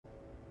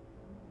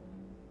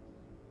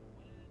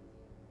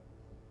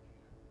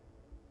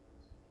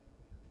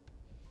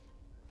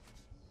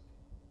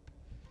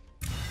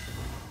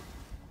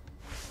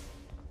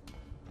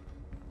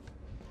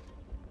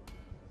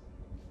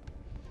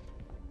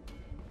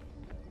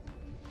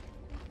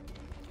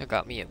I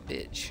got me a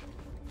bitch.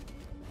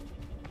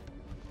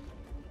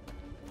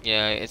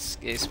 Yeah, it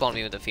spawned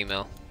me with a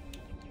female.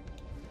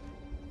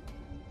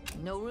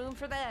 No room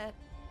for that.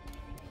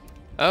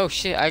 Oh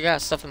shit, I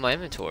got stuff in my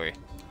inventory.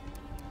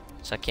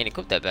 So I can't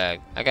equip that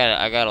bag. I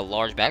got a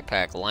large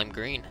backpack, lime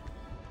green.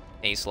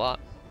 A slot.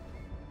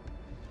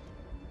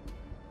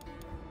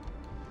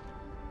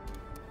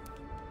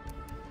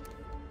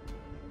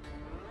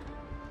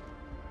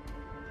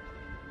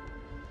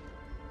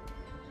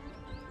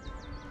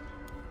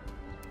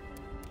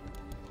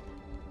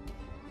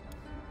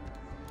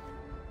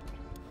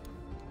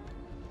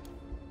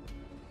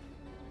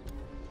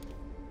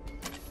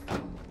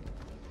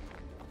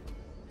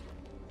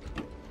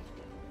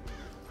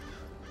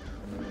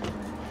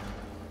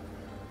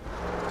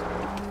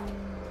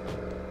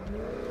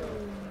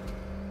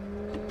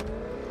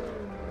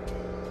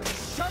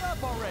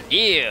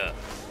 Yeah!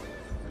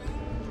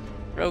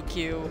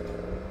 Roku.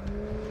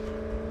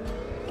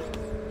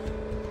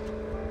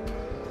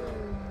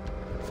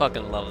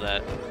 Fucking love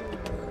that.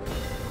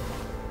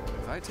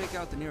 If I take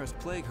out the nearest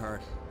plague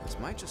heart, this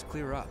might just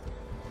clear up.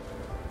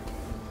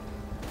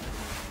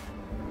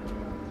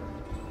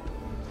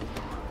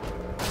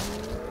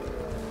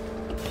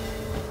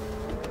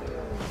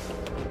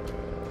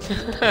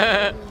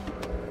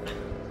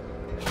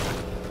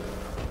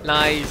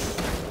 Nice.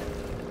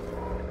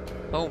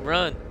 Home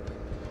run.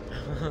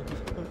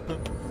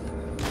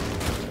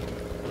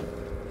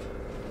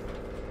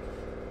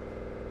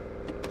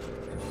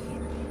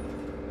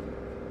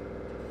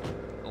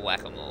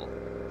 Whack-a-mole.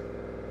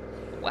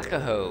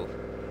 Whack-a-hoe.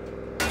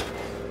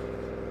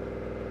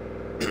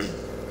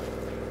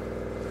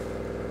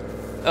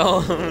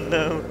 Oh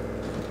no.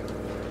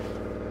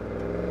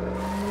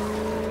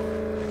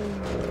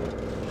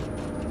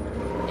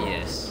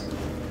 Yes.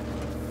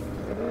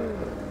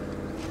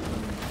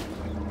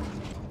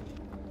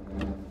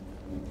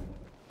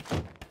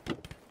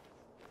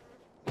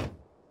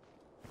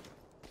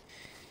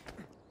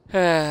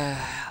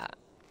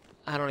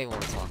 I don't even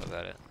want to talk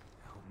about it.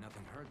 I hope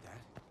nothing heard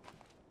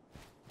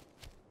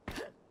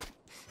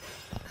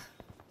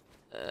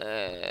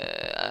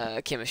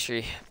that.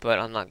 Chemistry, but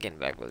I'm not getting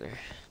back with her.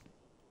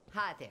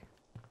 Hi there.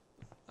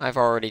 I've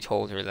already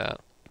told her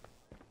that.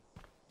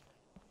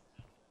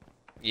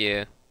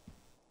 Yeah.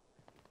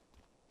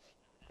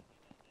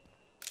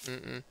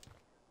 Mm-mm.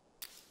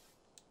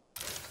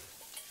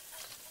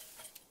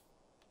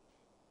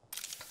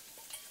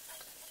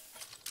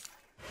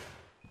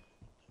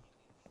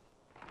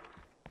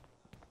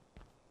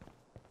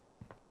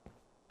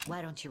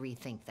 Why don't you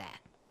rethink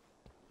that?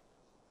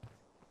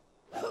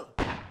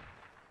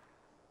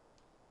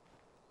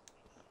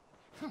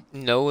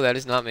 No, that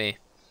is not me.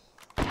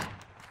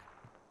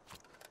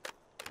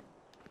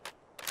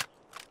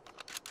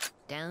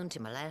 Down to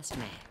my last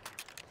mag.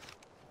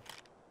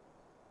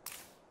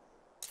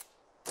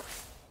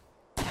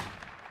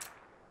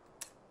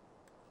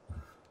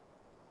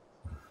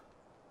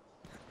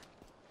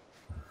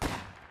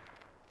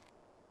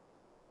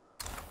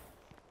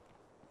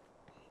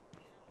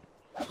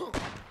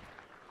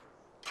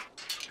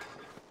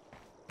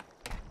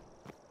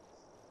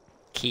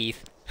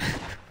 Keith.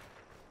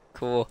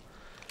 Cool.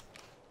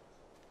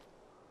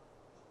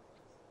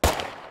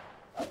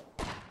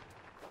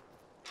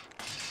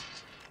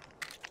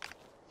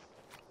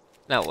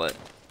 Now what?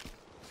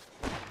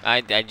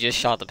 I just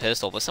shot the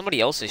pistol, but somebody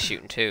else is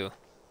shooting too.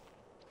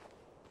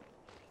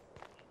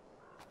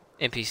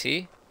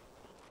 NPC?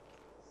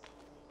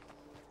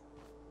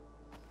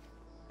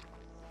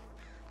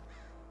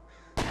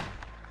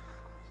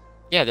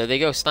 Yeah, there they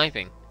go,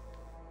 sniping.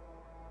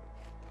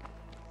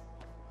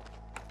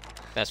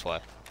 That's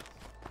why.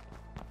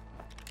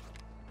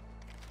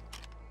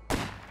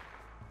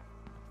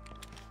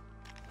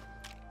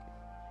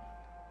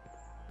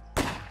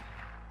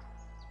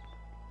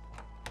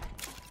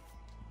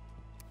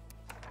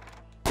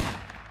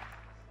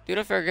 Dude,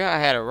 I forgot I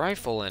had a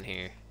rifle in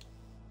here.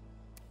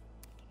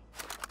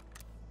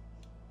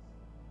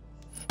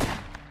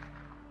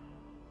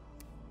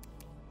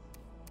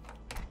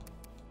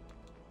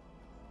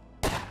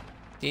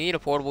 Do you need a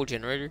portable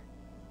generator?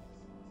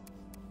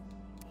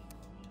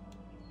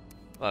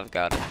 Well, I've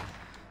got it.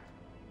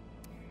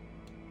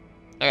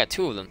 I got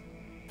 2 of them.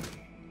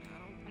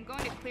 I'm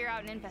going to clear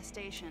out an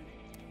infestation.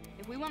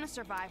 If we want to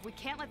survive, we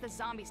can't let the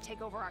zombies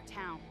take over our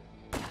town.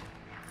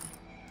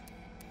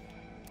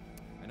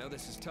 I know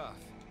this is tough,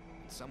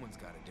 but someone's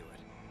got to do it.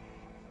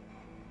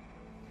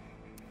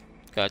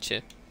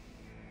 Gotcha.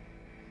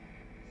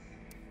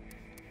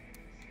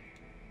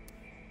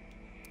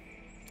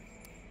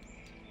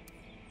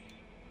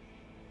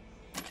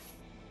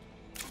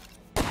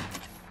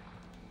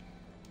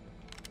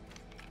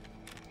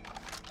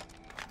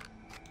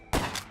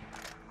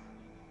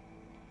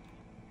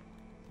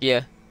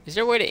 Yeah. Is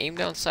there a way to aim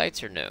down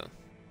sights or no?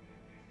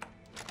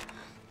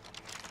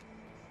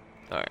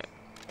 Alright.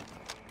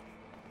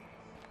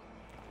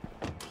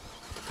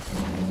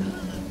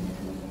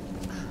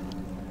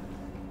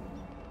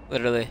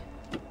 Literally.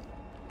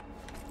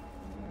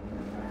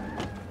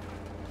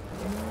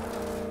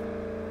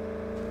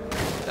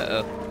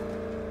 Uh-oh.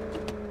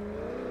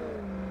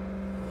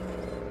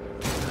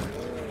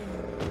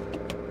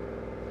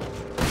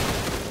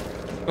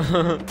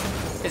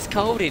 It's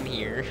cold in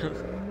here.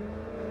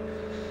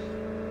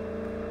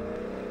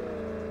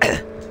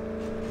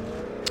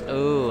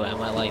 Ooh, I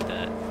might like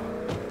that.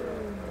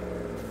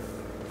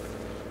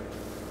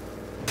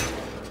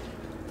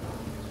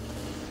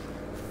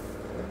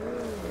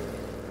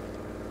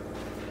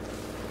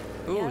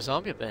 Ooh, Yep.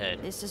 zombie up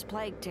ahead. This is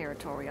plague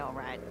territory, all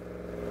right.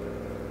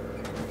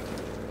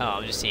 Oh,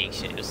 I'm just seeing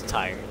shit. It was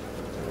tired.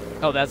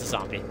 Oh, that's a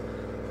zombie.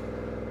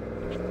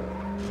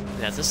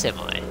 That's a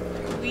semi.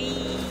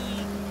 Whee!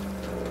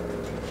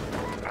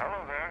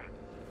 Hello there.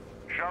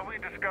 Shall we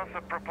discuss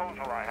a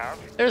proposal I have?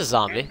 There's a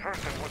zombie. In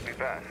person would be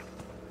best.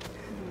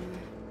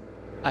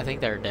 I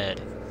think they're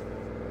dead.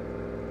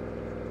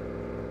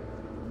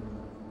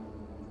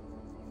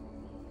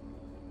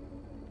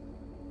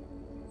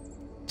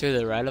 To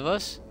the right of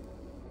us?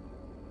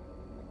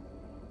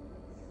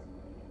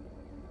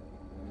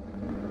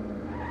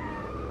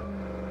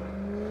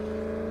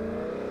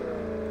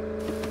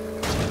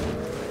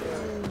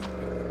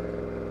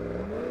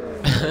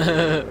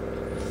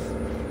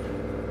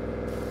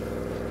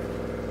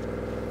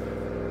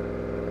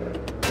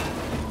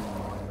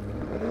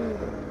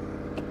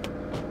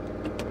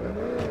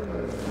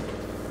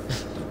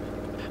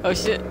 Oh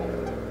shit.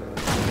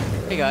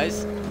 Hey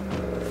guys.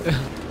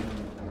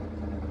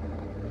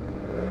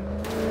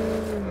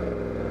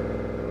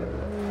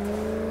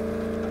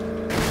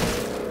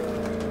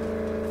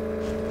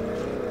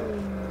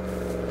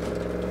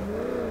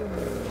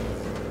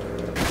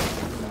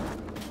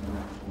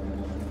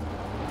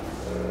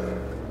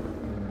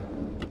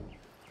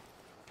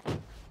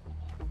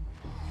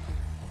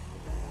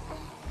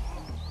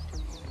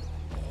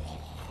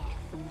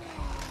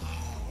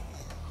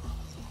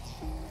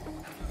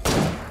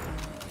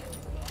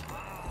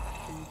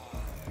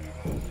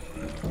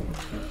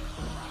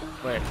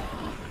 Where?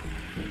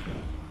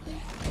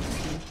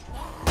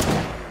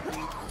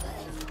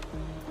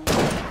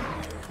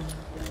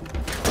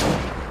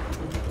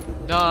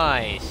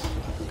 Nice.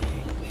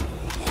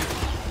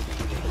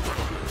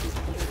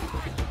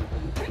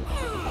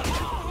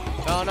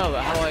 Oh no,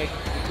 but how do I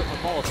equip my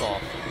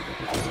Molotov?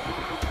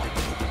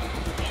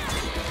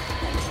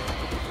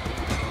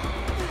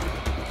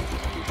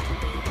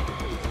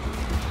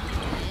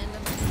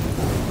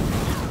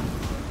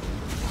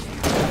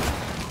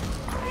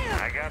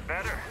 I got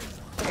better.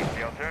 What's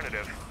the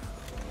alternative?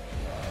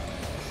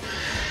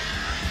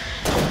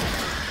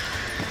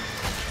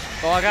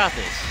 Oh, I got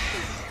this.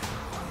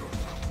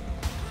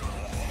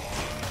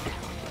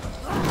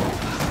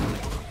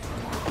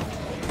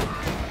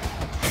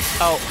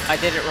 Oh, I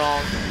did it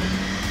wrong.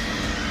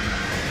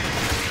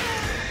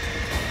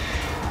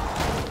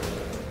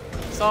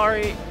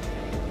 Sorry. Take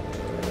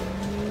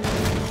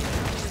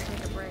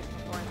a break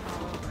before I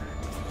fall over.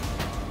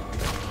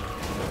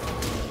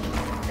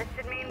 This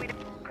should mean we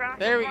cross.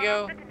 There we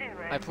go.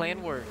 My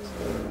plan worked.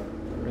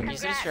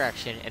 Use a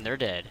distraction, and they're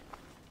dead.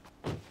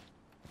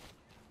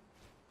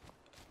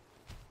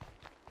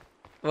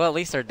 Well, at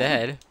least they're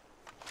dead.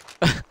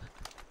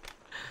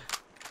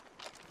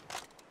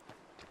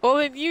 Well,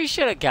 then you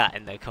should have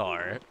gotten the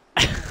car.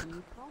 Well,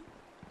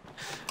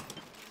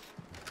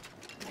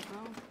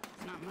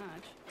 not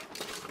much.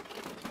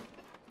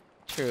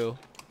 True.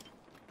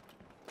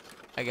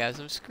 I got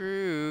some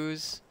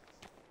screws.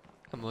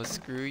 I'm gonna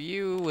screw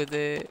you with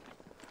it.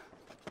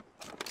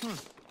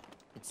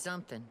 It's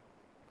something.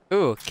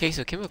 Ooh, case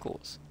of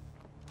chemicals.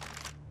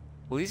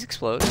 Will these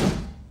explode?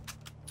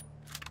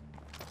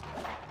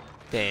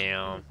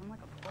 Damn. I'm like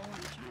a bull in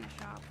a china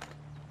shop.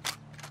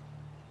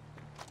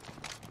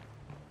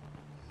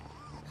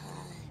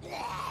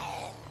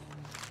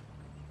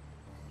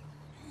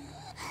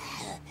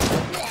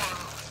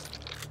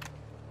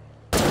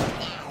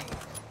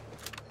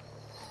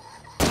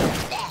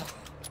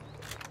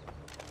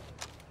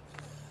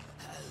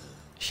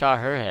 Shot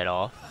her head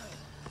off.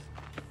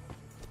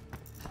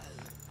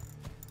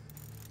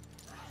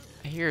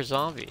 I hear a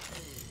zombie.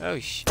 Oh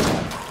sh.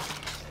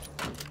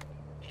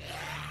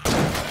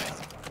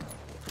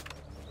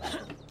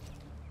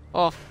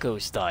 Off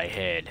goes thy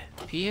head,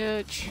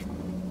 bitch.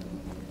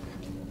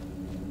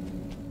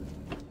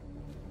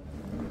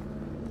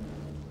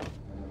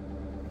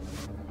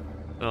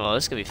 Oh,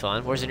 this could be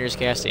fun. Where's the nearest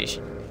gas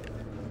station?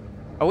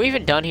 Are we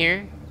even done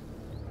here?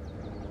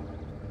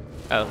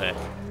 Okay.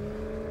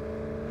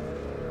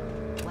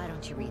 Why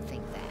don't you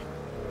rethink that?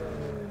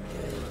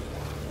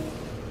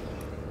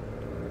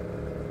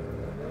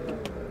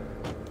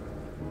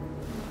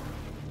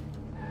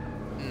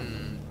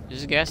 Is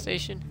this a gas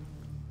station?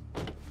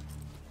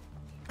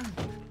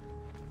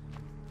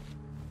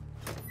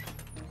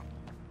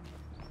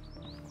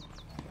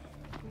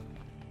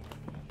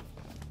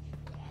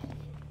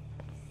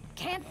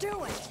 Can't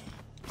do it.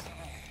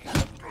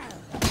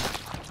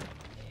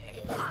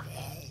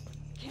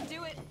 Can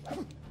do it.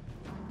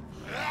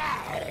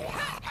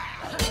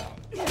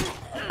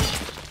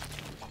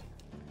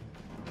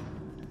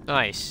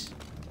 Nice.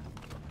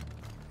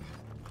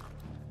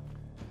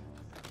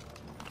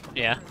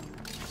 Yeah.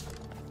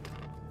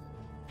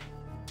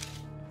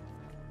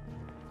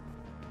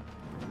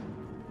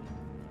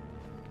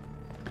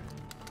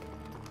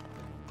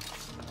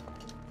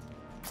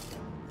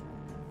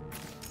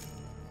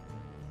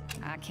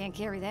 can't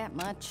carry that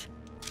much.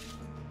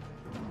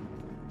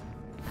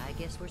 I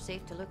guess we're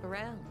safe to look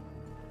around.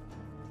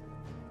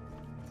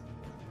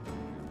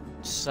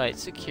 Site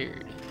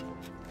secured.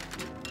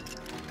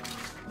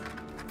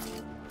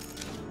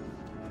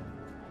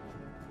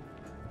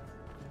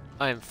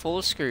 I am full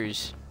of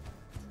screws.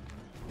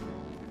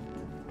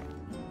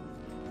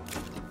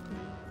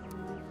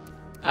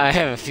 I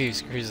have a few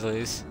screws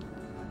loose.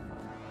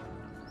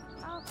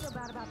 I'll feel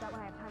bad about that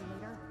when I have time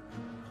later.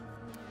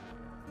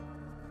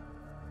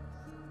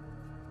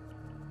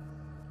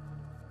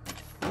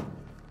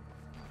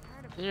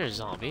 Is there a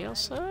zombie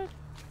outside?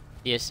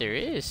 Yes, there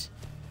is.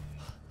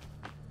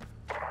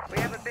 We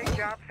have a big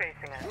job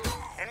facing us.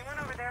 Anyone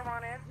over there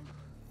want in?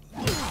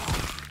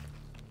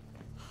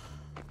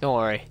 Don't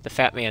worry, the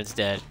fat man's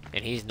dead,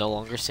 and he's no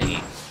longer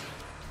singing.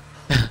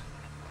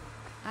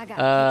 I gotta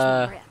catch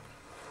my breath.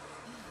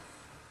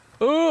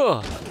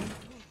 Oh,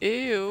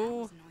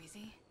 ew. It's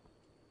noisy.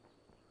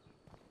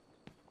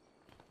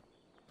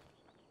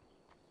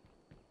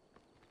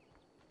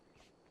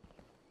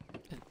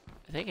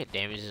 I think it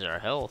damages our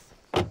health.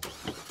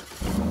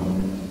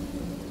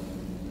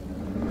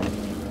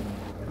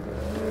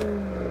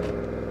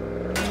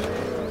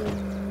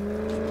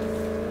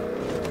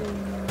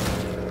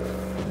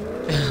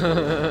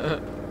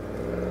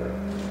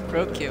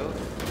 Roadkill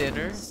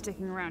dinner.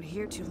 Sticking around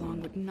here too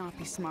long would not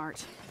be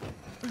smart.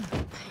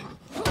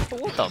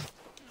 What the?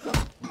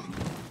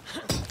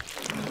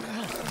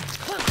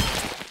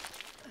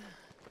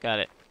 Got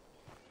it.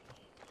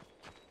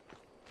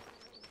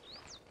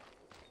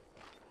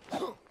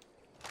 Time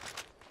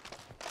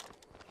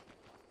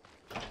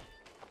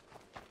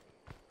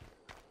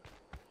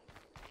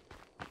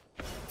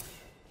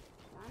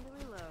to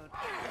reload.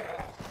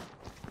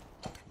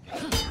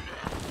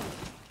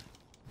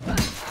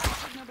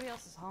 Nobody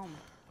else is home.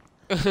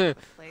 Play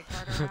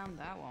card around,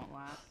 that won't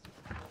last.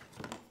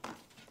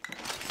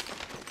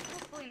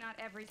 Hopefully not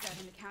every Zed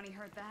in the county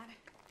heard that.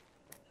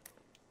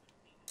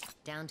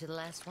 Down to the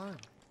last one.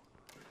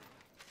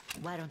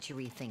 Why don't you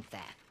rethink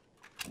that?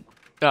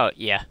 Oh,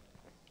 yeah.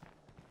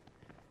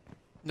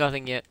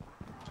 Nothing yet.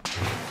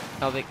 I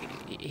don't think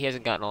he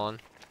hasn't gotten on.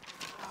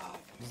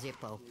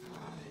 Zippo.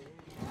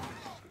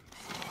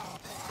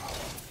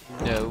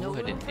 No,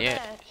 I didn't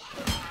yet.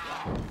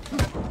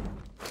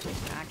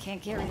 I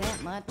can't carry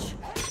that much.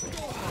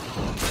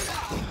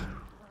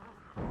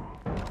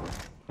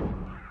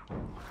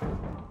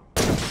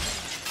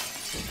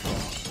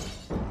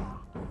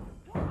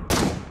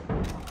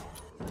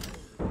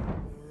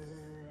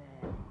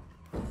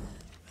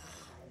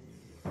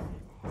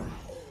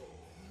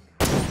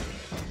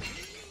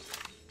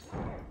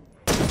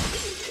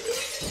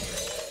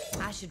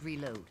 I should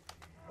reload.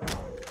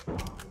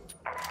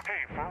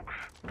 Hey, folks.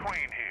 Twain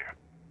here.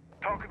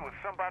 Talking with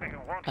somebody who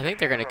wants I think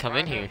they're gonna come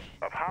in here.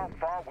 of how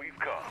far we've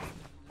come.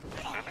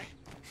 Really?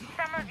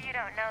 Some of you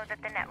don't know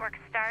that the network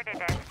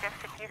started as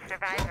just a few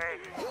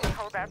survivors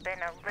holed up in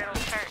a little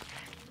church.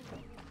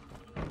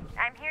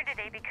 I'm here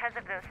today because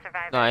of those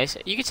survivors. Nice.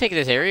 You can take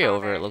this area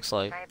over, it looks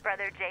like. My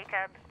brother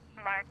Jacob,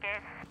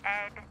 Marcus,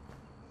 Ed,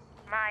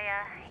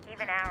 Maya,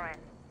 even Alan.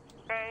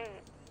 They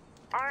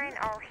aren't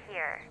all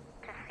here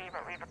to see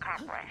what we've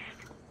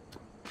accomplished.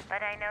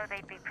 But I know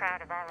they'd be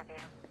proud of all of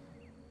you.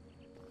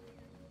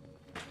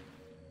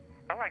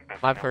 I like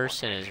this My network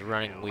person is makes you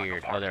running feel like a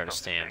weird. part Oh, there of to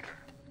something stand. bigger.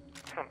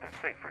 Something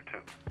safer,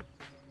 too.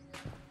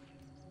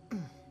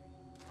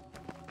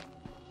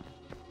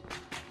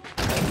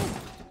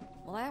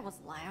 Well, that was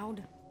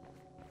loud.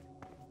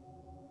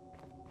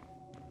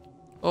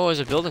 Oh, there's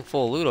a building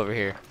full of loot over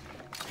here.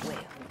 Well,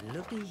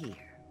 looky here.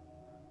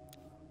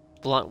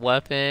 Blunt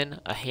weapon,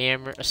 a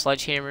hammer, a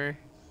sledgehammer.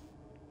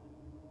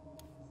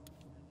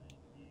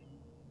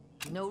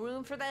 No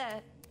room for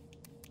that.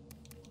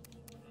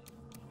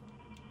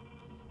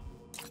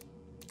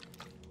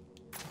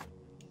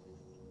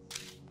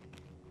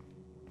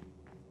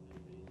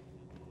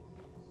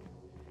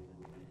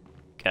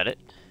 Got it.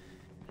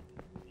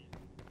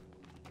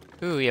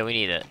 Ooh, yeah, we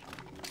need it.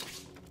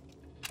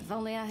 If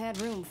only I had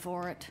room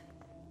for it.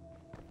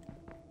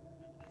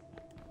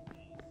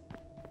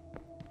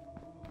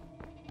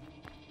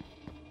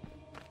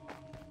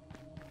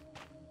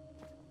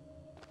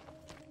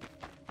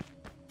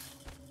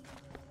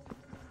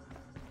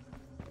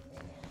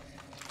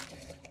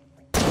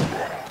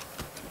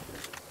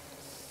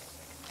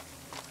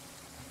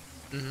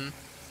 Mm-hmm.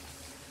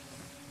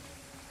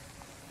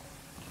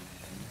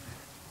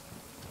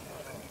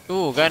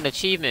 Ooh, got an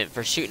achievement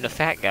for shooting a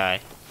fat guy.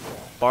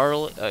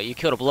 You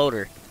killed a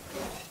bloater.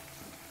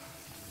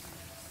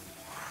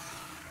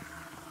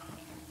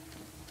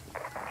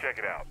 Check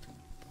it out.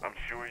 I'm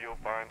sure you'll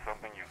find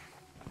something useful.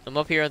 I'm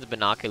up here at the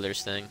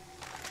binoculars thing.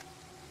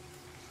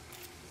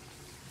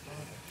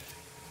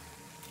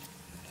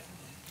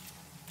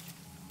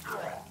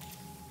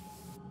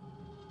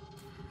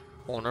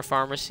 Corner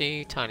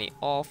pharmacy, tiny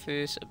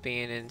office,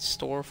 abandoned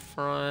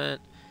storefront.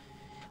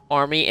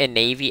 Army and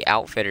Navy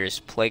outfitters,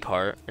 plague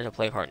heart. There's a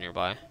plague heart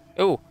nearby.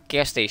 Oh,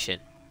 gas station.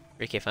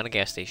 Ricky, I found a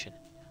gas station.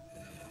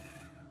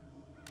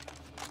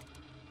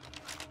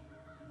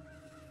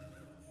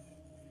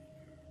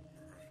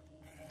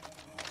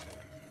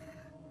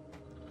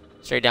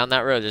 Straight down that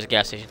road, there's a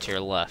gas station to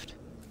your left.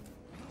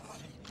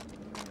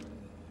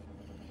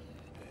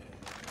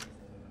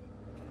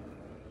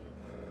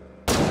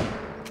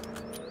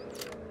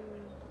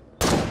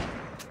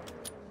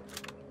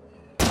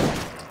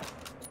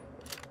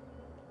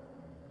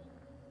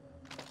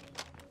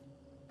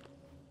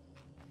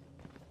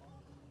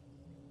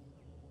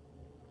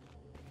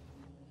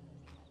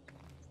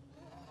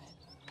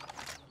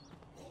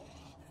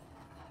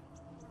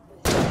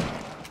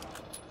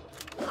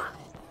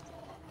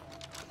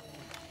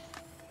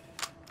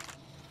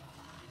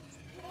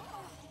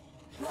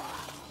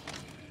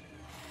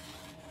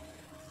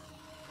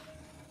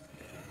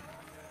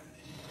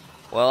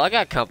 Well, I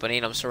got company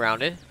and I'm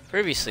surrounded.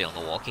 Previously on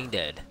The Walking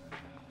Dead.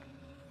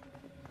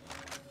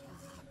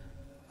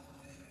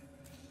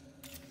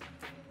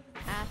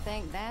 I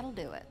think that'll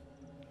do it.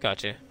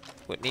 Gotcha.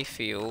 Whitney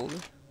Field.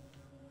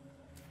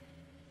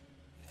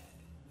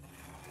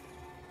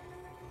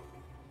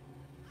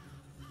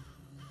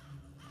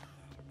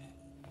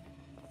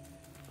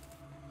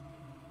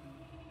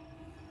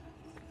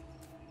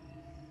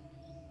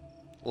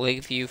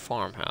 Lakeview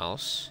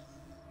Farmhouse.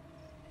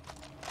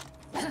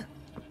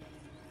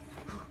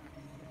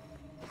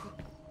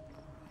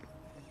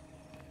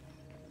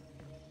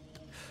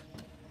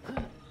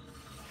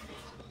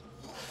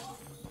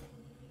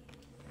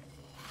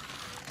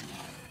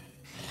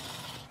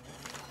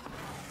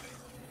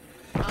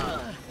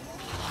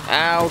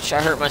 Ouch,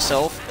 I hurt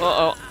myself.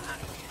 Uh-oh.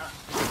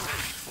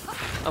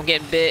 I'm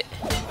getting bit.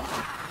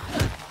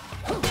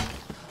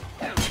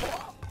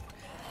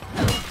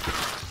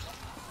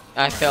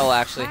 I fell,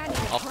 actually,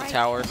 off the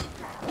tower.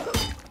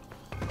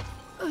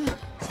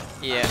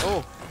 Yeah,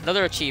 oh,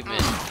 another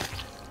achievement.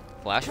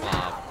 Flash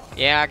mob.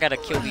 Yeah, I gotta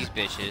kill these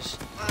bitches.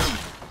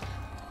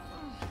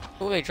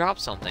 Oh, they dropped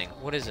something.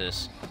 What is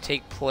this?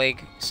 Take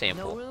plague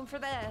sample. No room for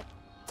that.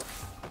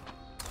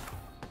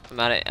 I'm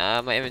out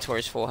of, my inventory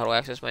is full. How do I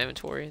access my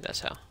inventory? That's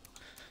how.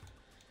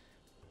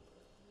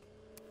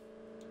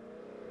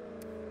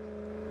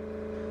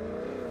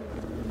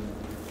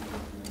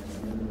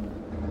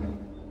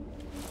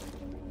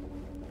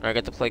 Alright, I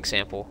got the plague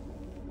sample.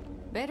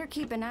 Better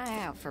keep an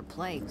eye out for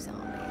plague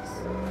zombies.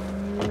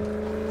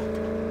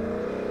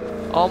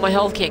 Oh, my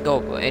health can't go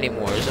up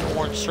anymore. There's an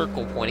orange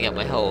circle pointing at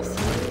my health.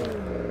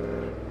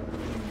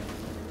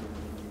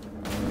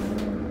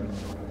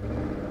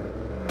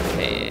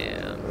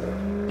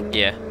 Damn.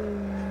 Yeah.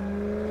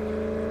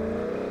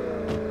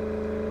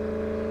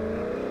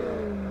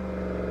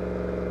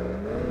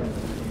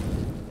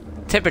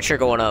 Temperature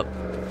going up.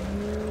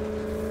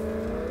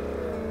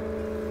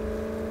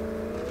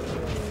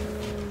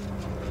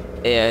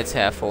 Yeah, it's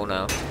half full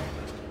now.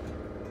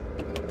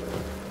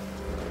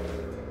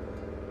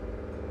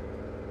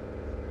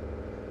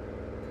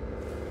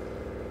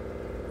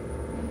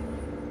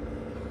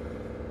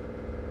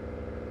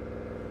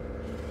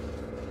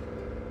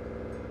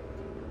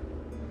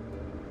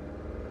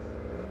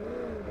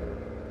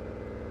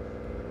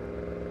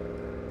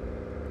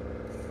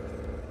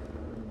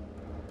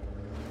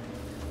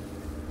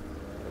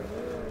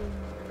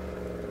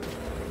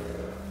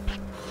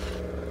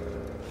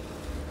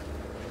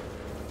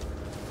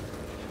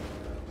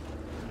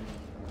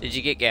 Did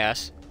you get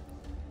gas?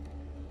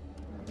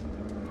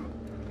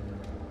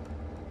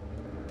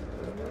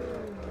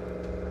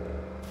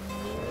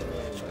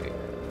 Sweet.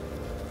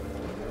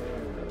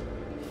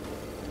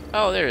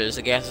 Oh, there it is.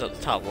 The gas is at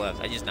the top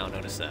left. I just now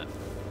noticed that.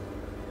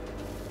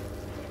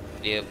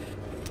 Yep.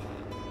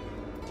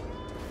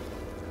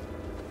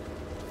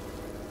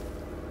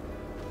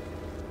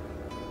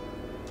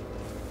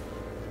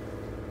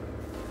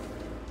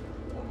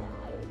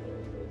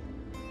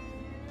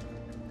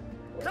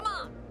 Come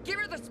on, give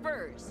her the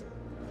spurs.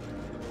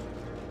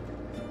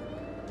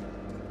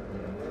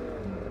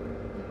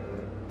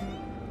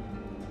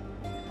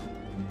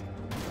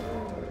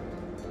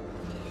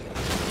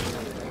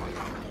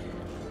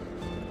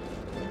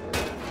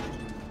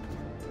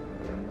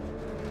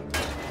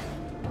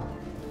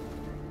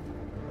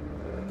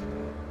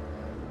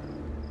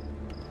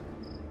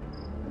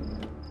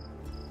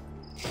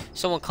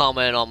 Someone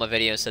commented on my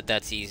video and said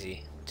that's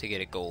easy to get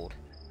a gold.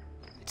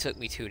 It took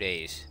me 2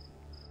 days.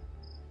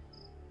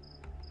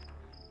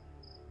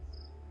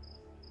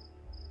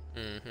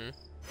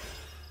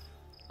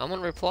 I'm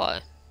gonna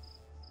reply.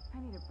 I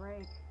need a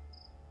break.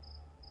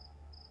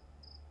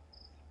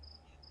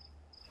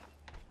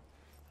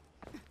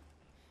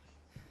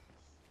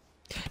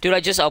 Dude, I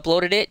just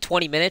uploaded it.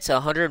 20 minutes,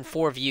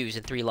 104 views,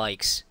 and 3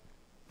 likes.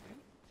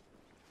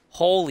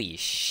 Holy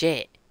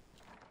shit.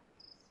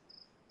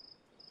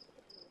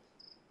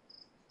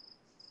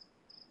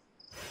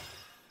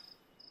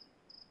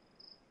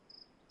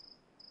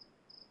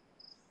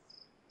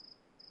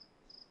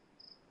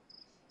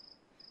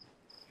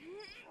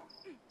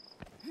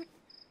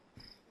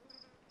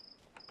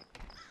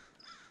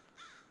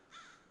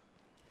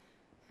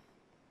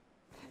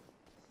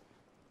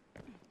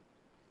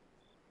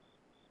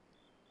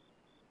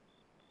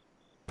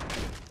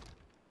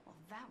 Well,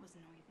 that was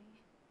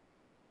noisy.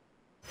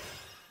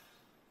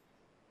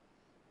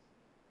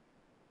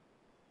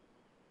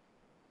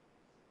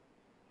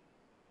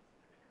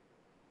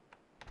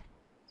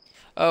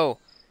 Oh,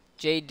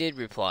 Jay did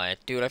reply.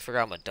 Dude, I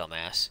forgot I'm a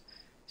dumbass.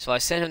 So I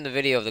sent him the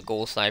video of the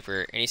gold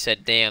sniper, and he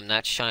said, "Damn,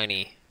 that's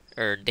shiny,"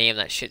 or "Damn,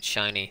 that shit's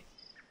shiny."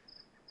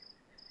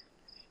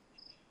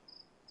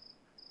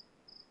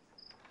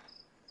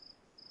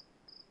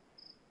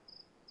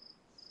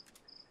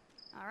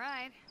 All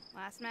right,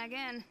 last mag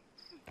in.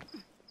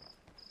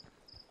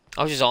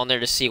 I was just on there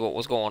to see what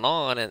was going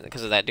on, and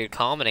because of that dude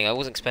commenting, I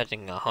wasn't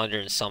expecting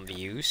 100 and some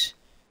views.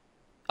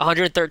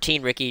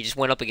 113, Ricky, just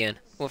went up again.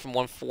 Went from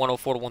 104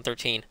 to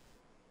 113.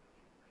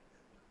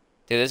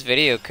 Dude, this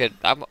video could.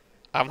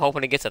 I'm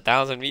hoping it gets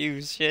 1,000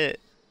 views.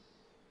 Shit.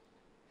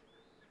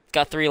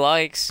 Got 3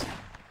 likes.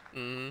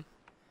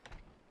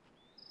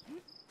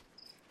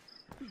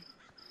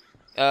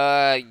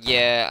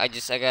 Yeah. I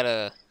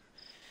gotta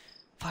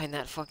find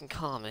that fucking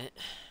comment.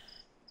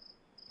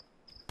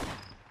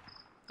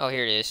 Oh,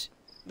 here it is.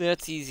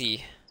 That's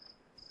easy.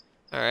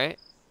 Alright.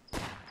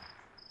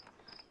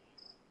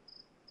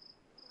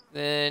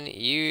 Then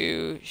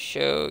you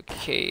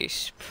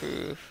showcase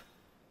proof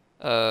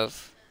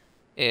of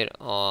it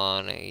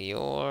on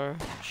your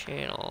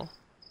channel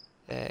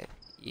that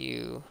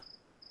you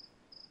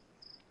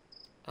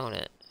own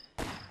it.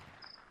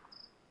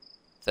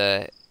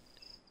 The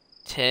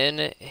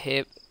 10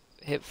 hip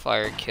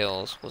fire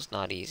kills was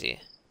not easy.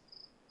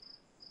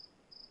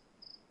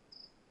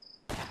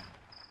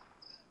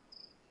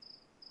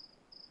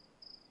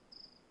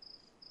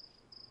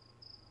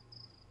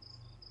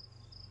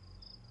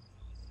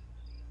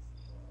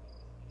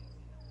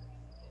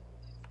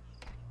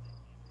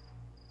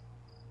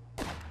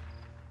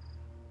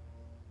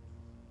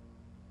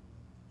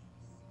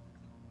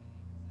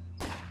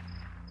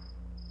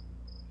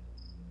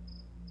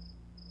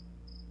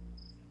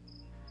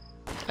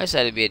 I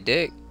said it'd be a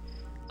dick.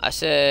 I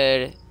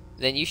said,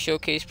 then you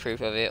showcase proof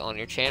of it on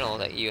your channel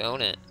that you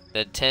own it.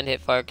 The 10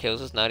 hip fire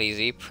kills is not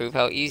easy. Prove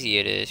how easy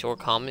it is. Your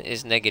comment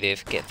is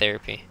negative. Get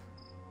therapy.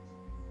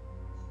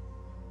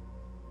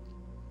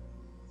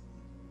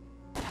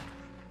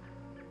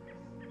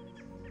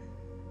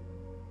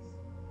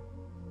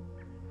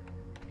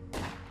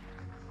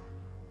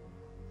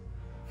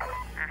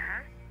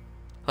 Uh-huh.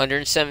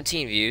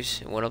 117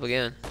 views. It went up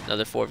again.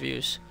 Another 4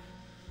 views.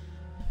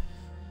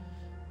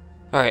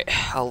 Alright,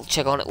 I'll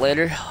check on it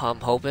later.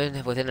 I'm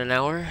hoping within an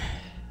hour.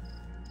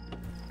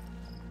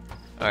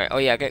 Alright, oh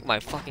yeah, I got my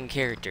fucking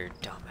character,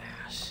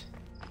 dumbass.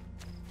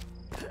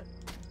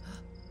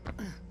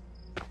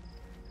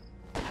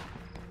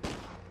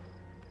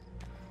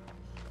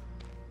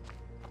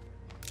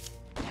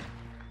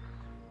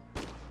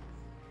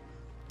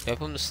 Do I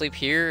put him to sleep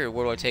here, or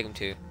where do I take him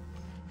to?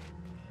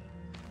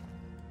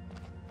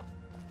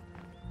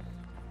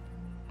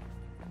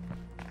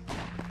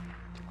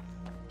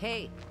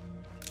 Hey,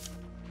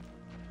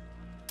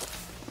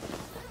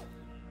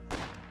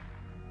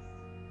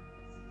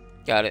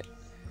 Got it.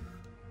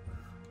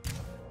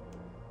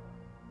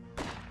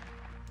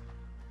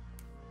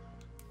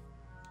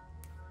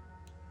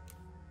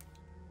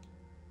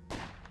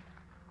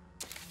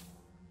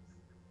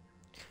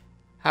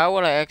 How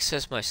would I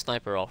access my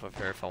sniper off of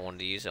her if I wanted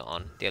to use it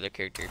on the other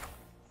character?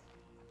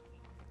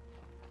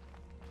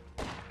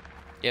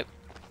 Yep.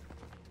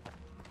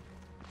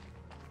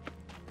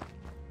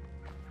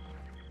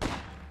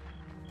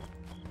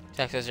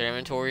 Access their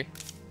inventory.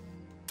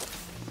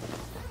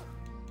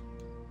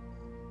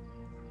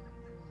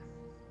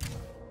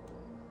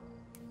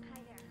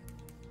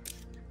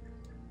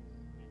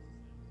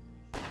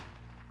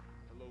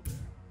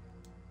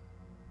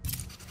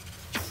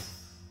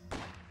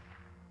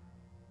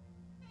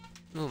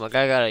 Ooh, my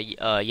guy got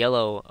a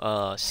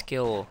yellow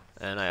skill,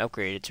 and I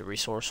upgraded to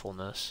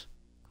resourcefulness.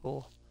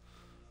 Cool.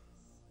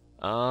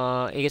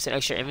 He gets an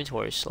extra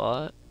inventory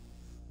slot,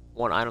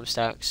 1 item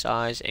stack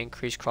size,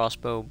 increased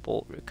crossbow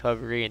bolt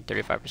recovery, and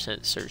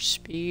 35% surge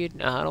speed.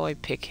 Now, how do I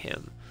pick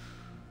him?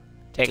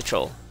 Take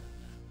control.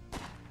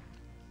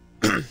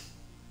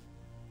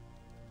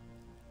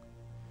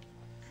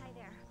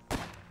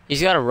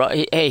 He's got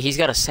a hey, he's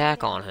got a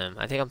sack on him.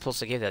 I think I'm supposed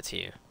to give that to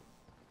you.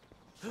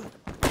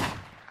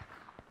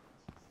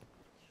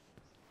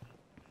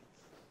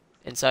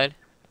 Inside?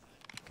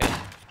 Okay.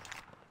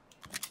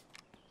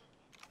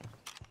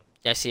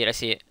 Yeah, I see it, I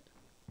see it.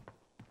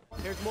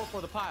 There's more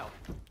for the pile.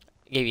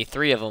 I gave you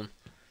 3 of them.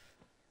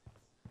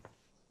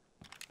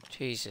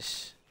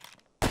 Jesus.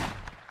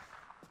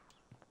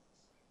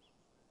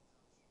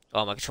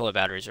 Oh, my controller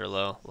batteries are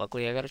low.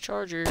 Luckily, I got a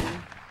charger.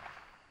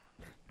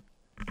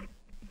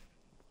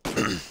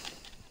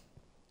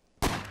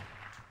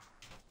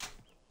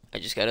 I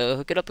just gotta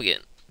hook it up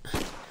again.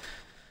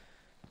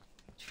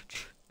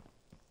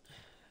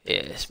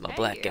 Yes, my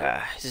black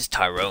guy. This is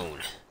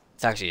Tyrone.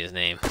 It's actually his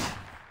name.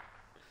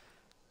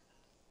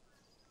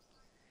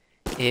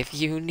 If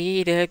you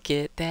need to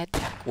get that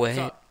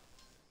wet.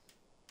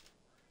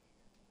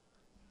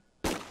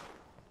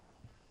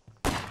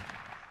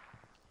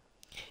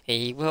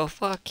 He will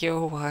fuck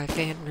your wife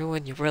and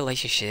ruin your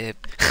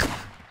relationship.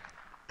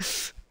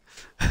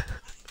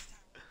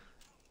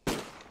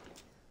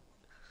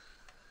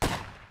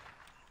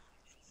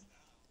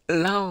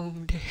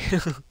 Long day.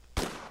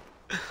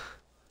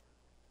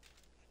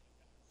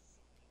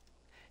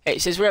 Hey,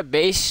 since we're at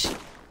base,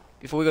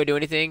 before we go do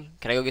anything,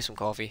 can I go get some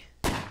coffee?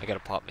 I got a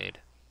pot made.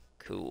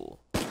 Cool.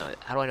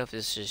 How do I know if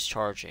this is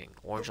charging?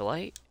 Orange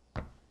light?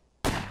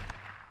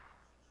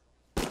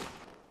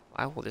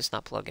 Why will this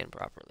not plug in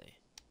properly?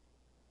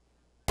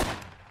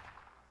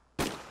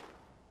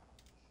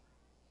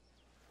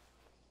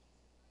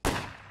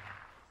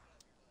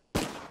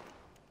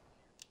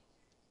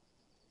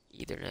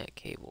 Ethernet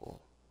cable.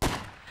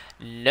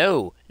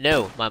 No,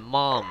 my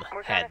mom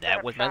had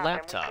that with my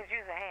laptop.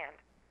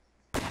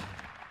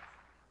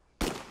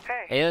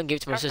 Hey, give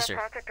it to my sister.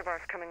 Project of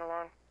ours coming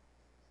along.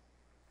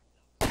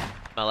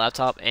 My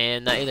laptop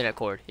and that Ethernet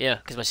cord. Yeah,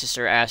 because my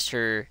sister asked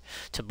her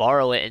to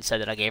borrow it and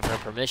said that I gave her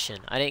permission.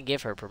 I didn't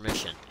give her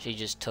permission. She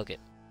just took it.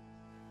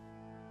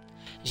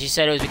 She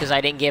said it was because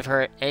I didn't give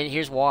her, and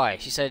here's why.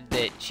 She said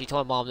that she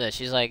told my mom this.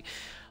 She's like,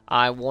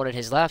 I wanted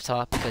his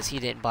laptop because he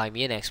didn't buy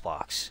me an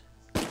Xbox.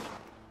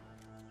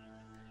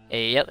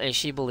 And, yep, and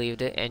she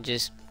believed it and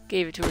just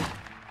gave it to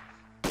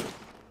her.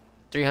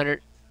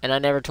 300, and I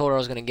never told her I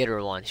was going to get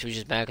her one. She was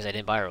just mad because I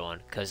didn't buy her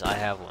one, because I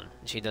have one,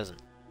 and she doesn't.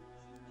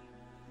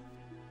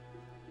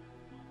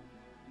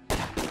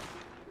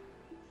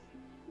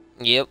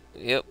 Yep.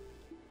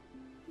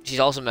 She's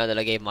also mad that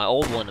I gave my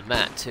old one to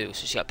Matt, too,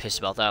 so she got pissed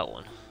about that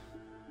one.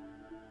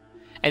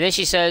 And then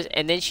she says,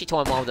 and then she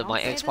told my mom that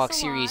my Xbox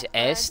Series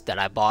S that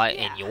I bought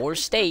in your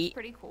state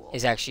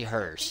is actually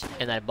hers,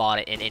 and I bought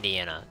it in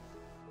Indiana.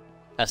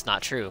 That's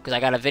not true, because I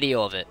got a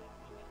video of it.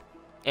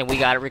 And we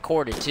got it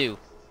recorded, too.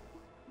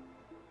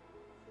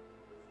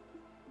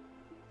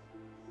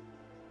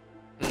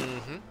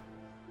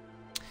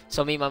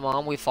 So me and my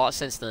mom, we fought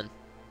since then.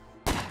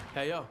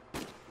 Hey, yo.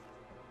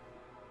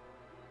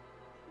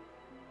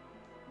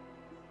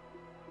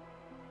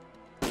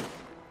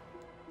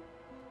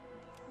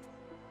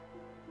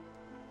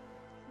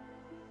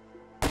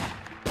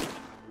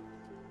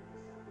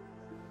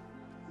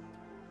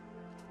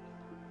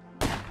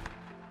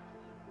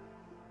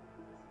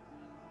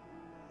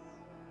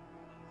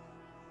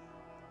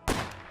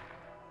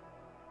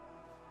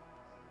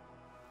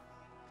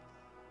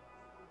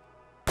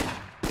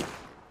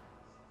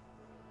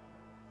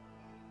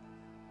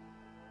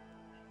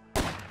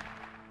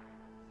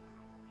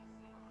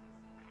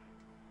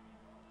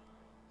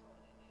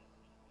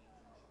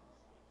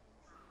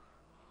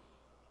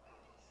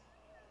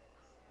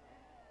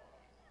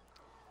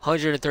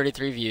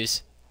 $133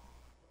 views.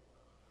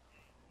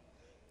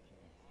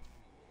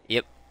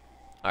 Yep.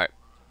 Alright.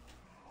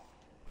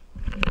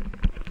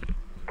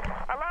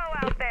 Hello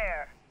out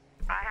there.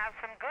 I have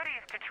some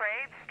goodies to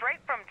trade straight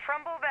from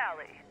Trumbull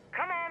Valley.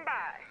 Come on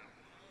by.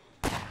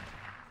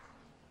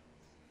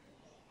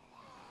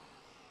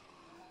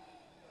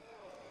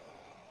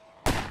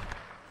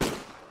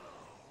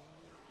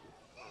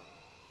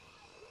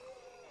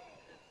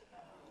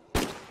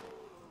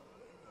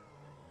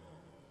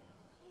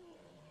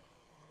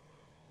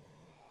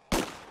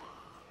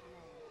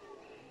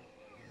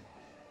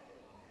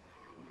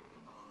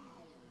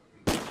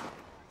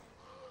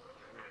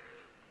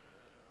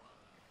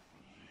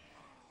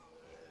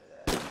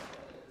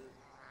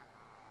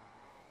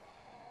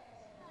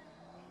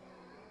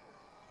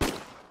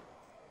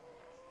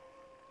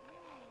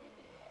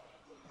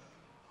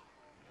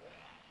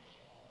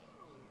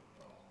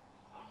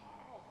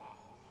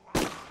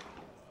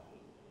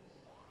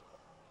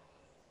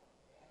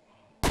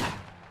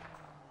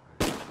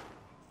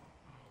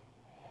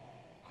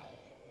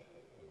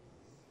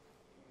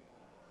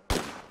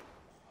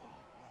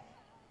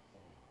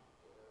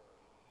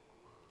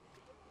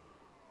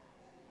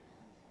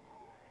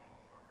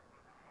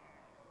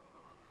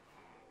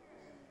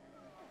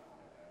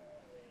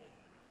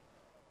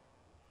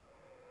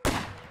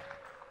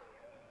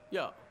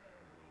 Yo.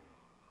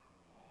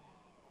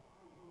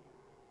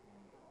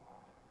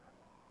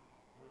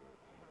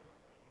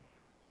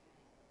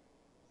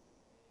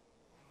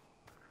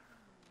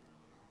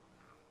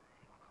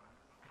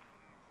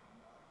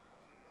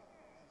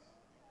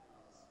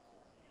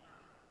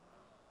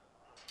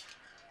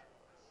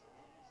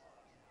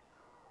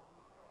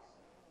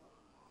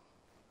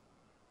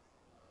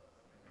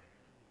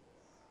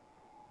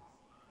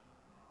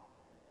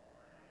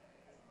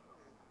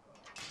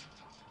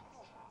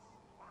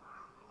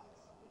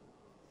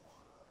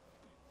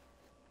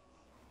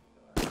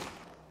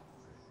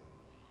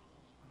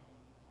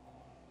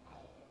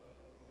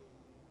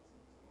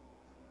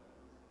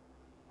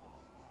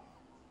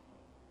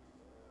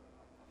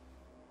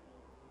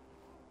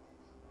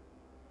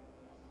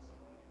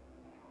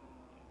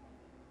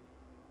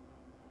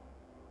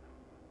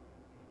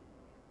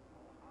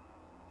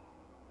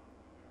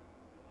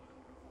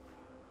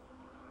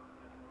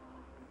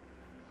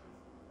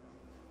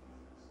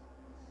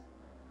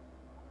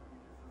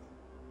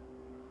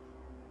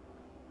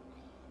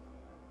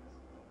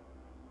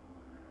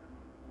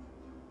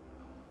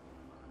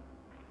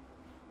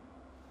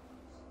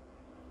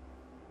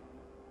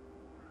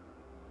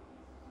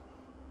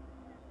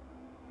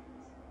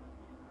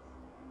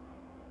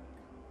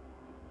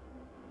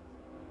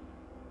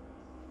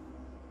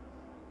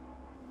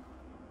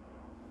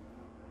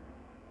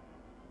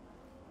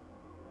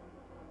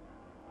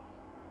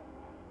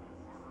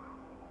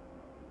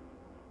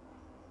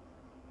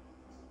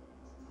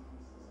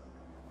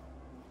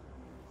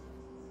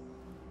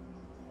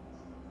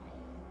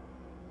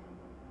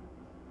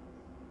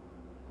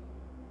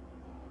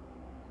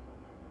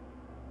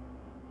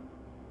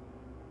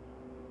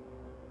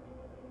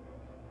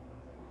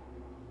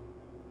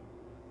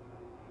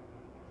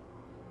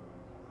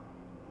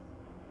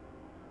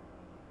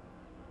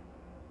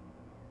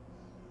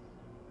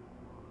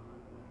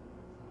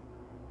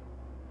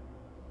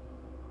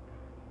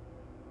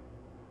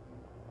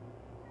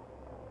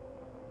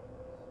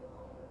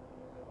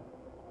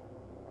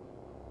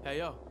 Hey,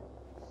 yo.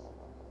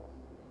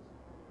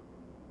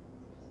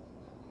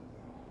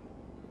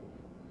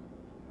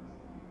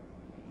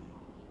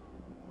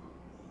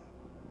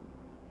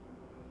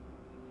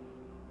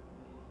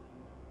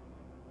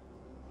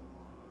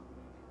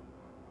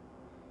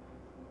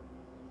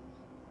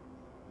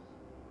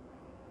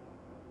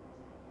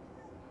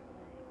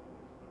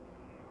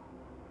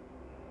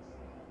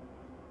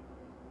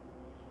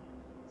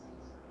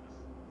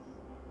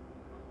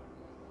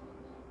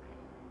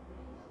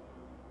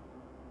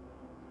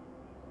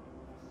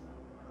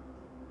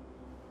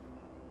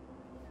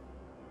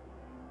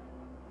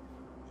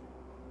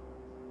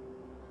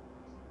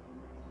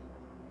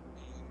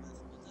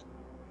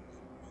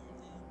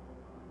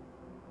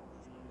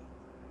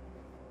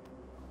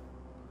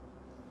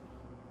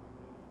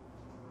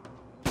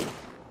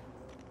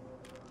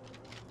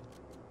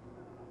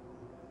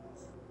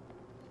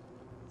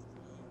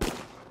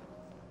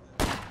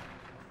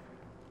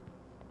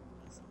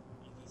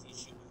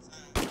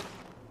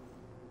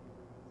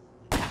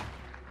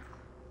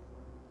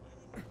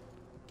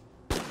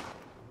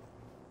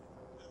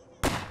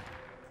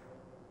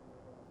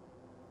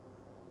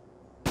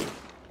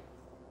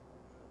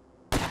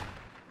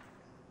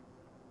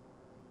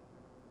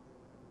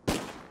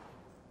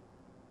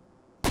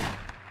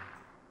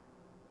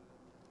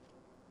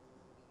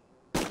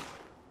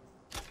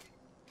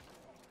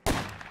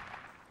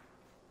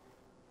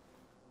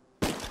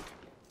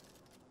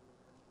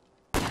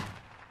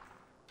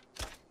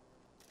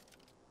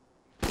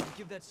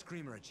 Give that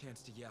screamer a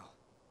chance to yell.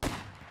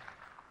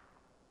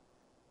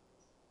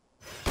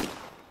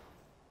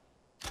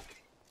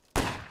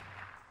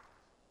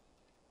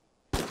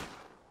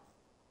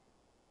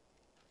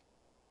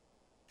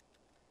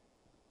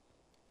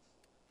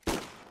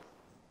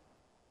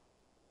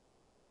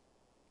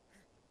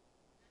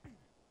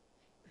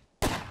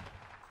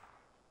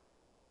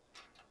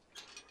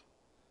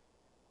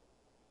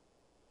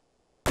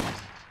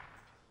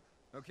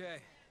 Okay,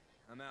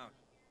 I'm out.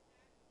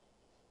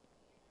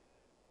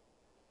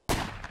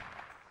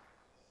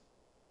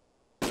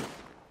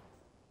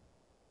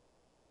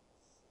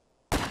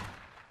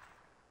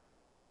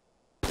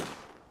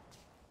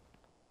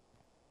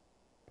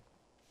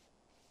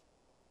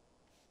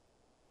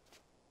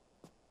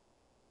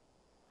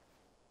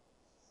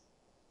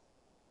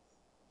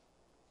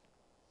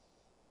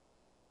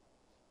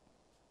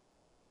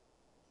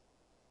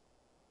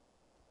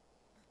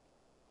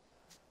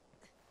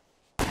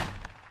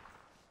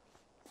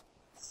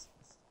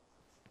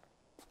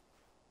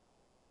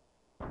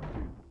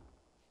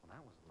 That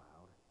was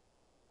loud.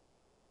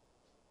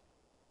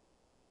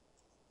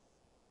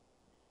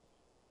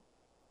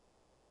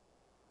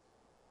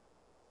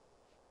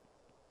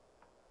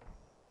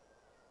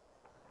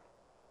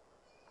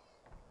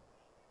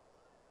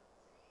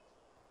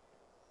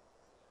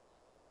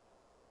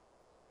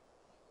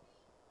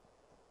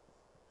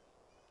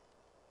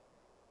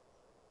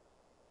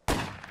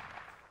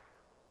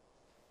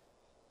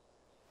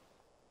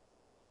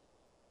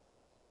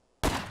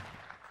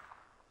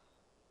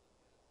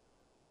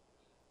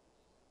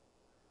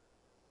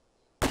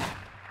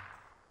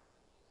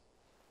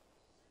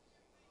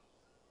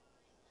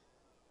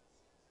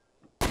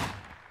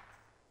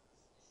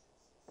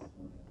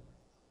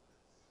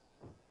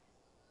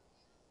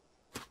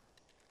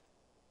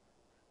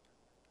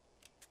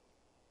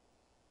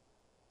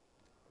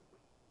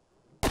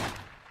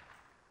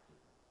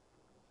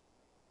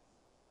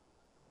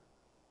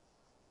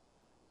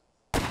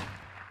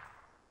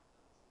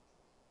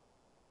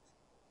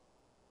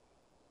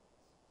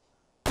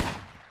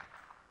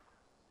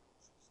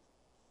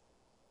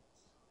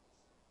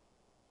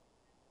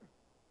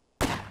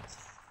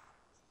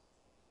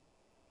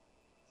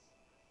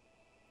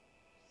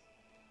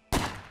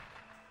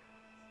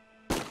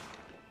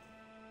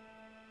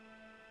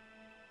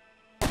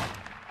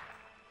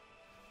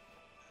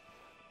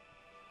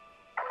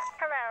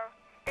 Hello,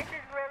 this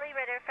is Lily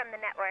Ritter from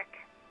the network.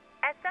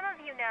 As some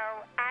of you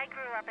know, I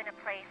grew up in a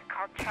place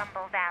called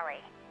Trumbull Valley.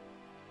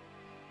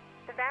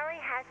 The valley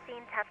has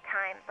seen tough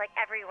times like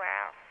everywhere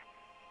else,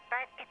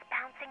 but it's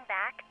bouncing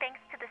back thanks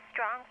to the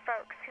strong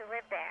folks who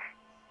live there.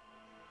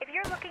 If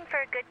you're looking for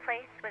a good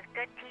place with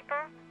good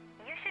people,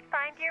 you should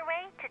find your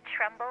way to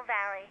Trumbull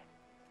Valley.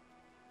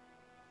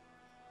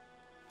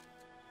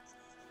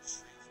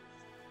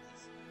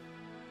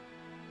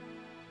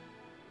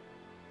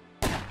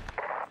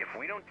 If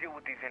we don't deal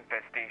with these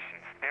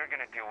infestations, they're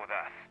gonna deal with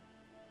us.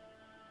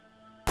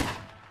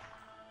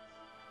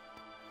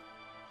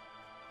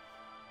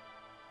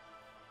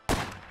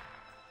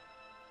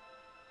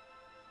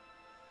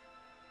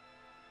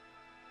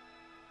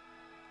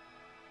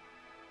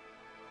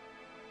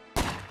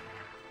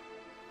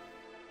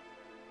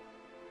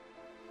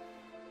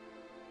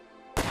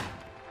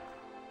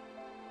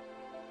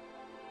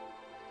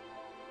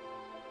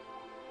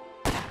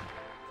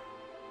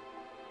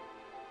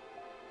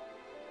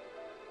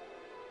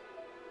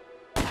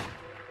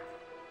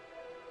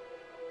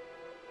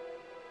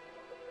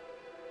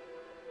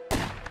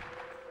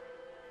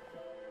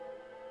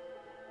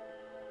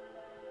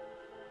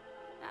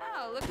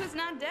 Oh, look who's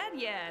not dead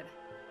yet.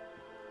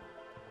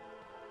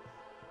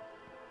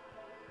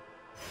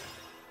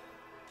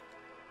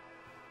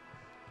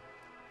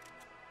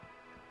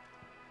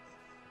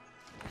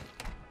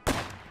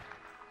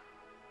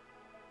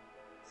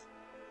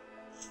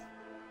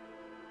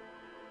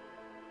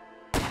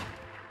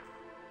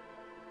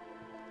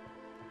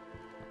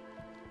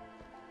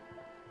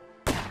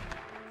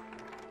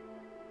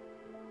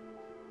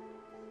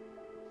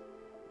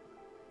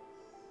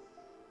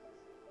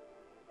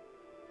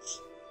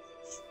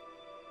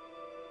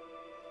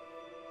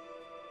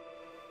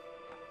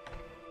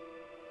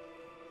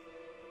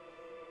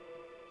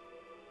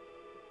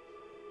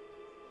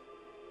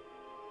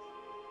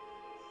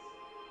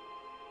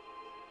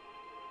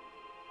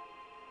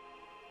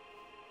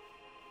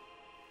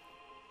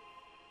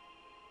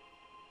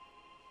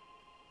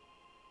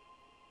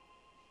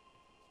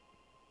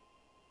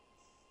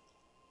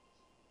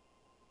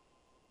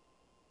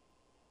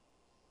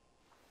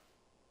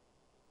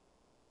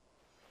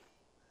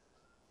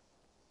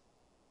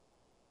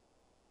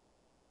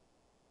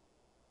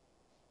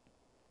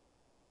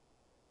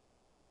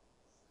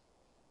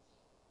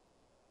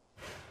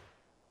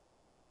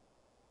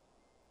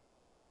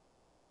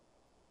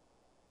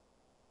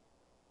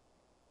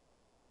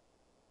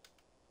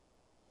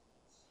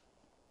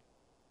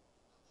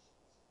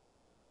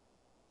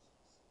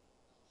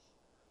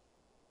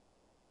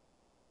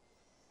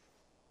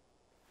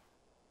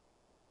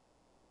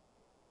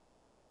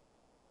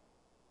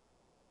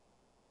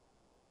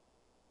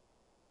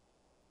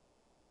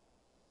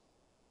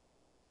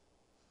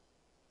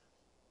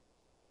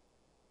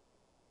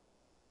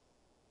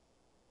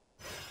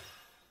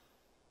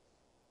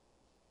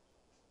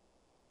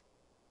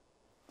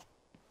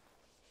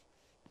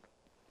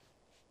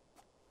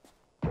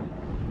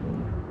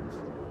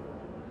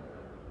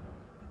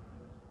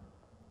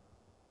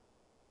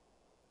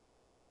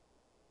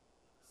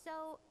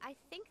 So, I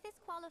think this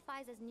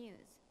qualifies as news.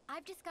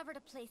 I've discovered a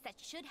place that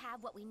should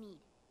have what we need.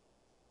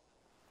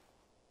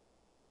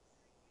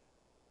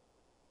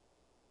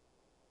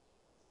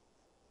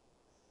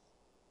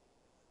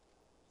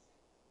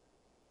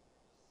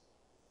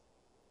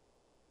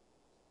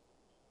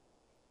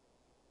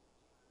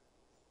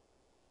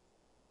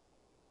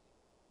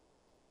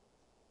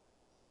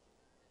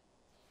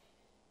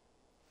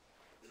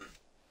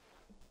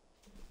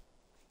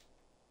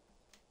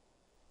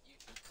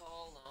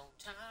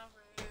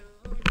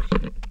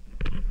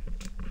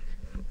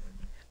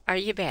 Are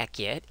you back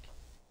yet?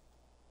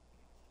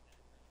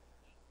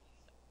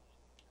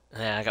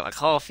 I got my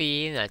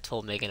coffee, and I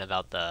told Megan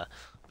about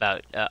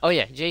oh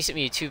yeah, Jay sent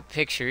me 2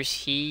 pictures.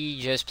 He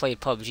just played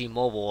PUBG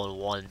Mobile and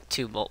won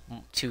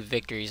two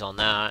victories on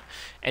that.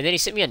 And then he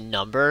sent me a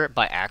number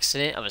by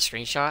accident of a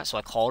screenshot, so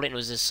I called it, and it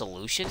was his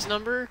solutions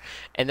number.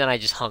 And then I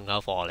just hung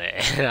up on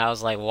it, and I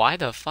was like, "Why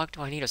the fuck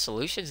do I need a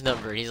solutions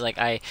number?" And he's like,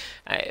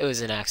 it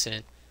was an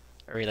accident."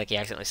 Or he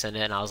accidentally sent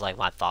it, and I was like,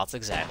 "My thoughts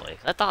exactly."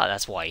 I thought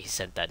that's why he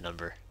sent that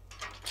number.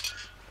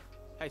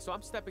 Hey, so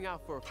I'm stepping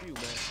out for a few,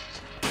 man.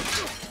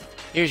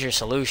 Here's your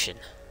solution.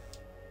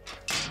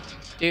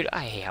 Dude,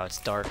 I hate how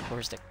it's dark.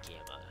 Where's the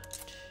gamma?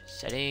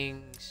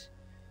 Settings.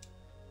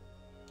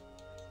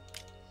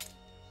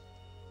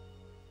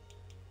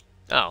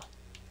 Oh.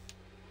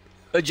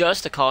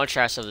 Adjust the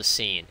contrast of the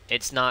scene.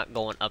 It's not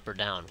going up or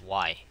down.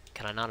 Why?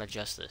 Can I not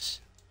adjust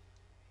this?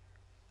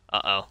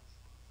 Uh-oh.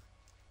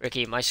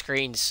 Ricky, my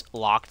screen's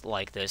locked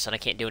like this, and I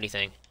can't do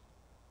anything.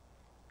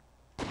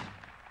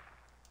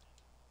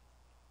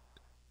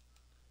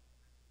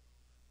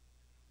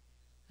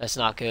 That's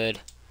not good.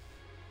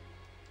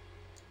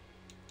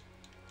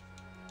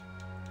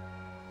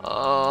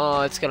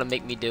 Oh, it's gonna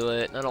make me do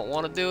it. I don't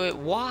want to do it.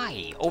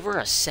 Why? Over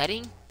a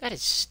setting? That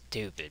is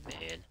stupid,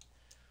 man.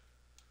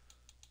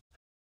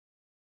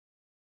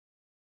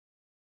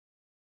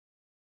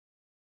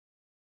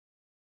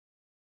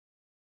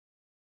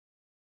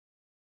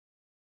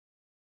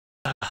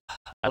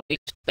 At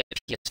least the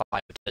PS5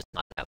 does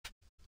not have.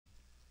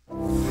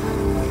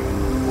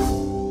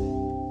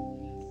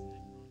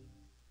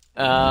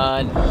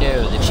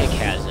 No, the chick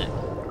has it.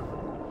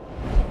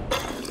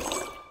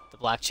 The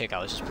black chick I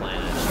was just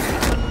playing.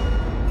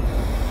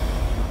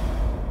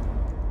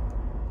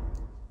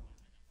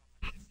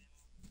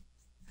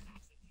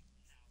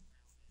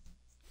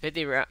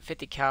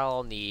 50 cal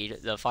I'll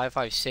need. The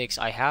 5.56,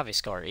 I have a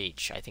Scar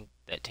H. I think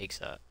that takes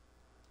that.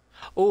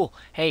 Oh,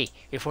 hey,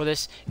 before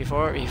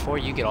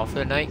you get off for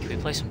the night, can we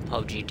play some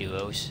PUBG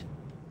duos?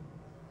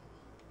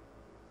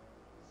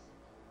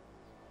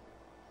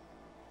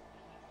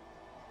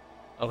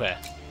 Okay,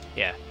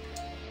 yeah,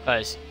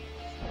 guys.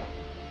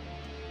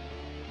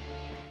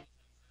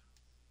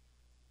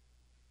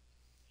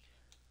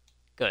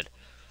 Good.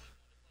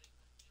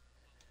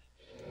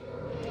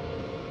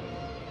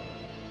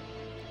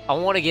 I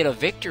want to get a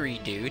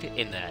victory, dude,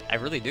 in that. I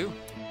really do.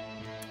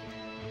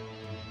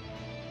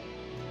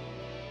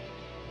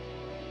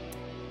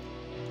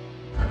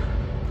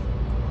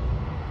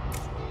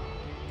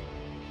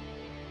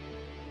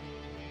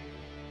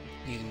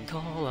 You can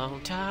call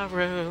on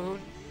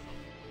Tyrone.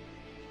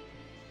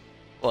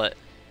 What?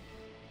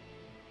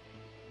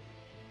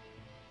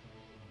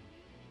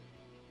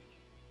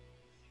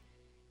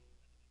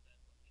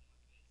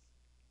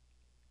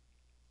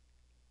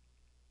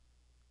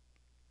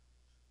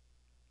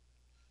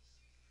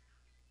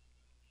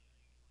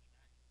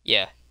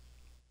 Yeah.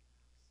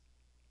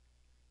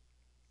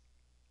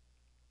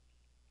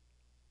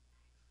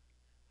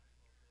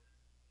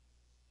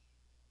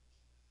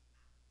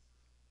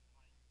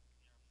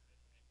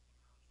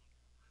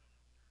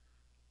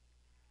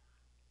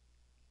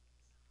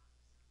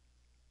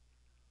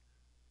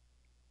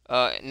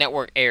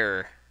 Network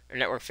error. Or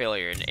network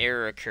failure. An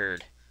error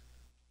occurred.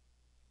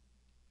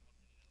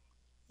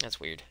 That's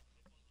weird.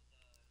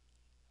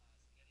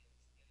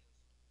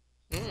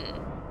 Hmm.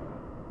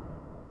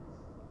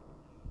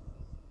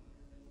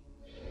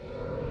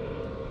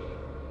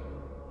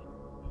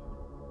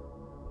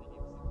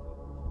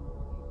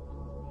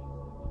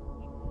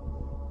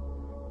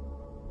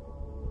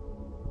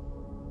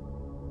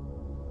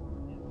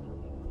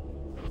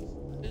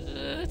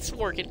 It's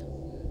working.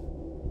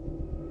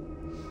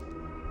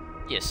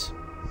 Yes.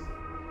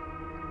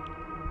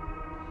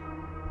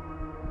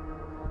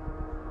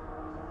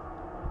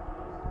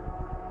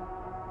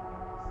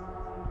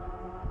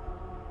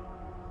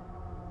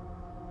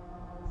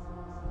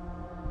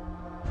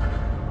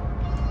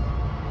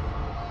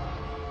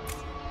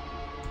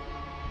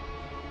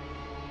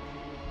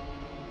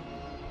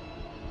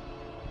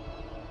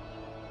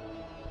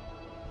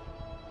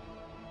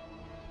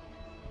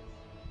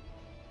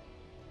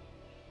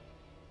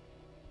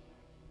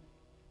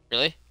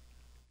 Really?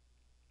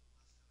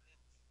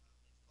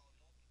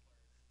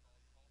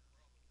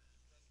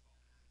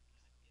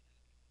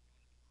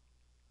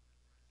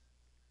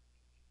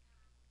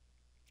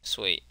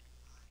 Sweet.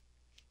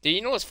 Do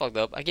you know what's fucked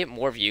up? I get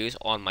more views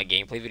on my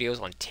gameplay videos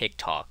on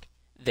TikTok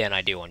than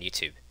I do on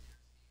YouTube.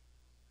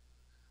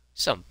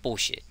 Some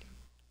bullshit.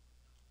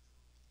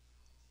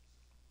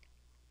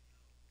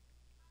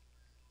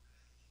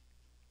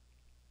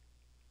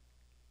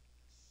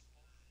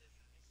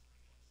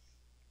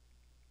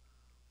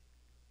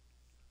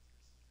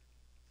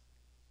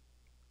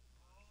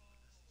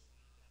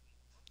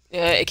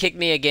 Yeah, it kicked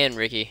me again,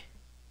 Ricky.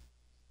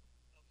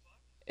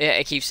 Yeah,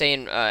 it keeps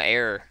saying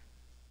error,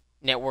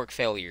 network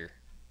failure.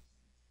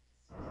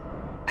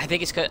 I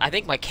think it's 'cause I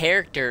think my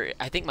character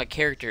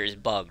is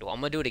bugged. Well,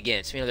 I'm gonna do it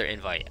again. Send me another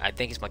invite. I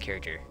think it's my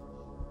character.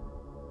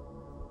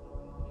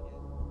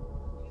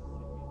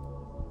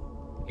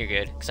 You're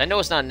good. Because I know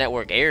it's not a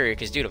network error,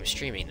 because, dude, I'm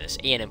streaming this.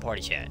 And in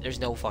party chat. There's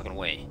no fucking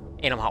way.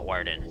 And I'm hot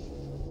wired in.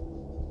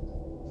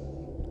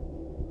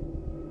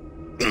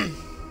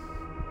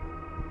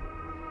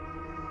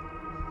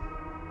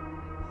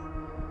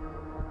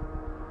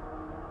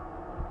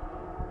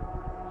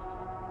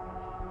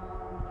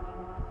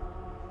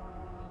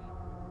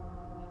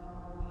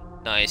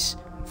 Nice.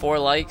 4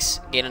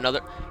 likes, gain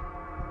another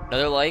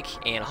like,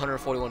 and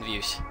 141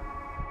 views.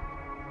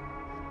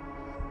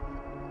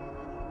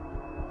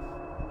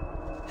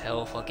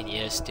 Hell fucking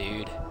yes,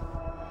 dude.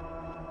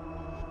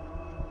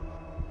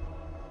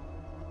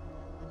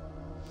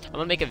 I'm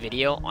gonna make a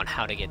video on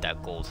how to get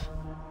that gold.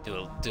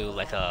 Do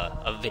like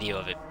a video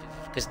of it,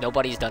 because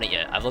nobody's done it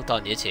yet. I've looked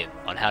on YouTube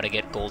on how to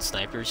get gold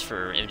snipers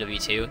for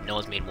MW2. No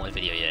one's made one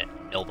video yet.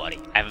 Nobody.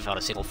 I haven't found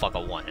a single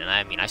fucking one, and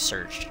I mean I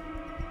searched.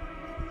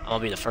 I'm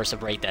gonna be the first to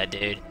break that,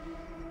 dude.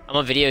 I'm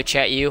gonna video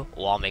chat you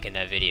while making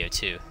that video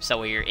too, so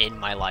that way you're in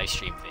my live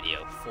stream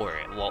video for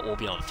it. We'll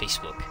be on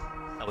Facebook.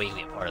 That way you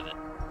can be a part of it.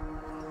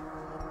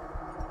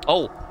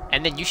 Oh,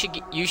 and then you should,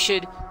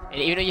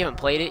 and even though you haven't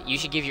played it, you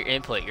should give your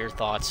input, your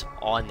thoughts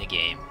on the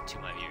game to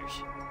my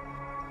viewers.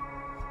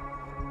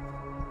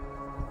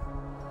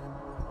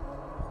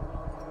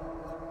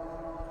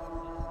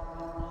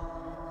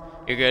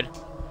 You're good.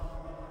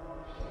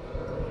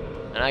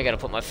 And I gotta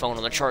put my phone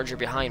on the charger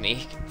behind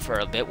me for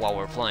a bit while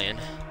we're playing.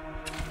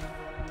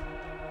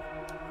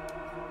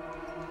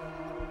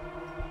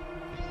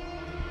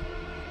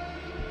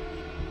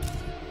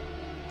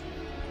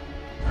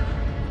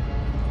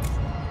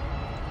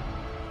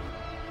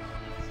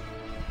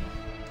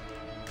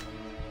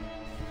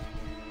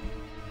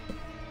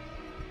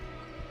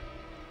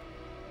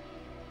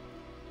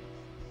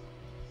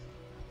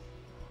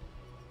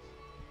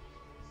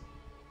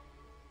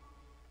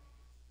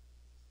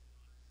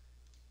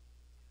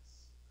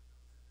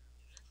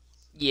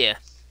 Yeah.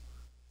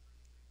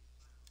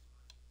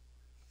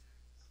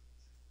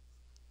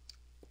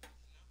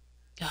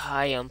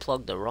 I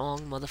unplugged the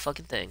wrong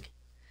motherfucking thing.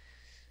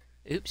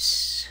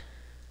 Oops.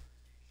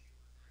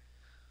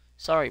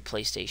 Sorry,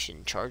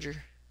 PlayStation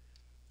charger.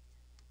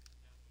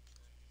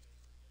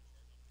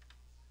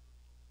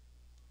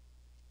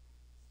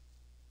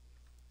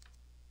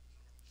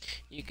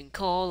 You can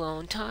call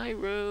on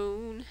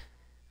Tyrone.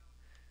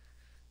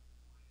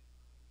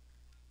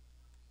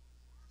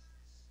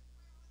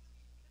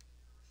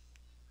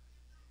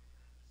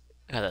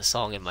 I got that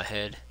song in my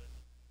head.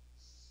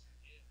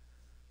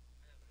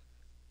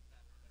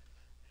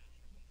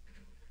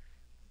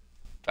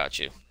 Got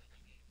you.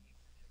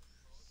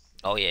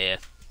 Oh yeah.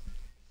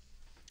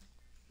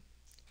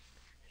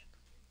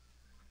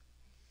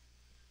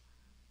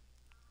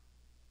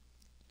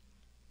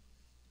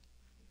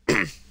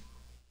 Dude,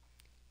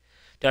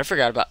 I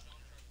forgot about.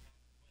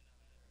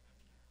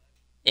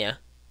 Yeah.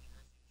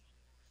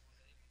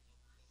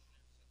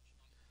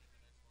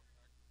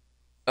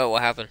 Oh,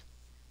 what happened?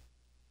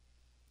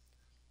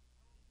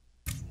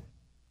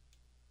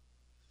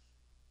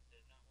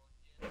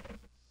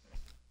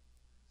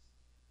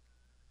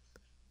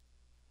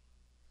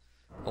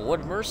 Well,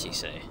 what did Mercy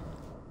say?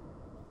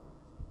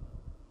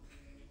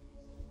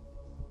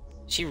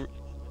 She.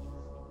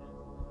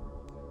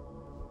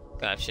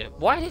 Gotcha.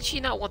 Why did she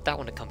not want that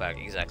one to come back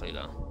exactly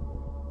though?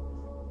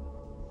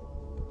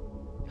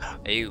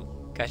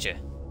 Ew. Gotcha.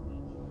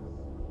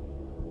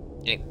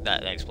 Yeah,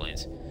 that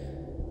explains.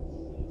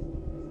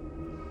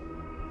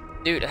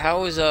 Dude,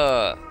 how is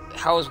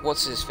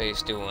what's his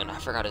face doing? I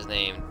forgot his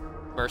name.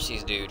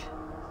 Mercy's dude.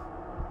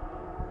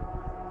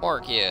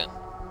 Mark, yeah.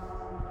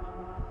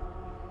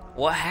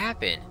 What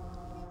happened?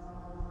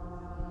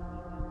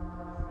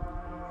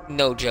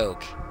 No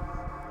joke.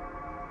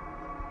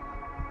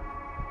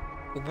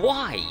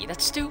 Why?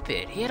 That's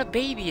stupid. He had a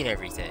baby and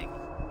everything.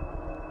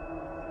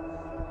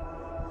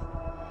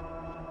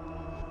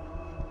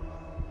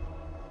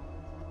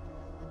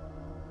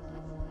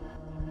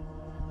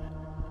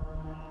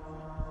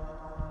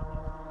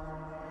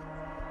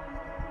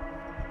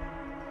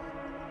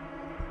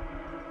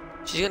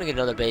 She's gonna get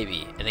another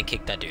baby and then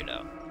kick that dude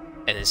out.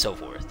 And then so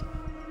forth.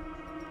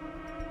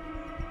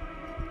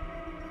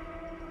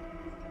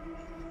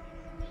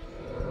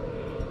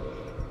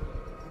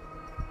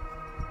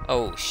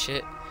 Oh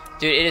shit.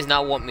 Dude, it does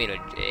not want me to.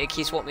 It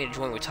keeps wanting me to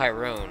join with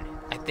Tyrone.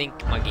 I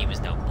think my game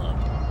is now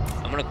bugged.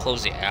 I'm gonna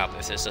close the app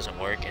if this doesn't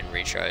work and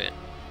retry it.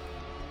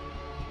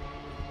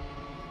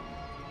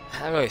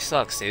 That really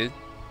sucks, dude.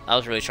 I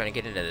was really trying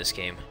to get into this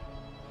game.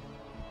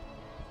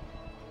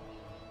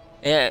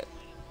 Yeah.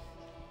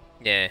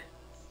 Yeah.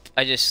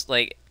 I just,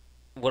 like,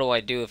 what do I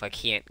do if I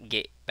can't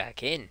get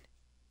back in?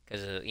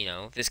 Because, you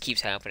know, if this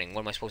keeps happening,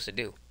 what am I supposed to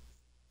do?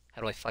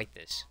 How do I fight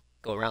this?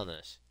 Go around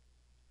this?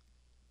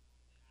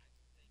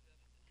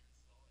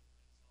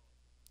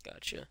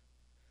 Gotcha.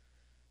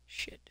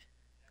 Shit.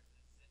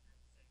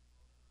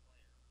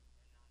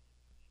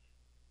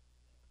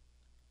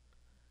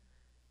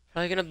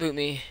 Probably gonna boot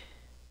me.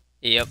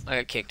 Yep, I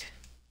got kicked.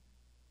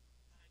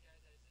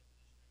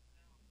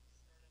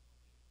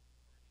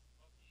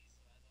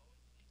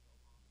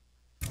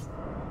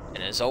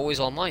 And as always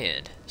on my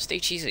end, stay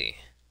cheesy.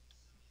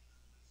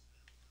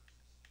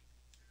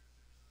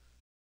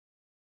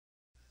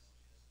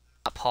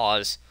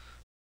 Pause.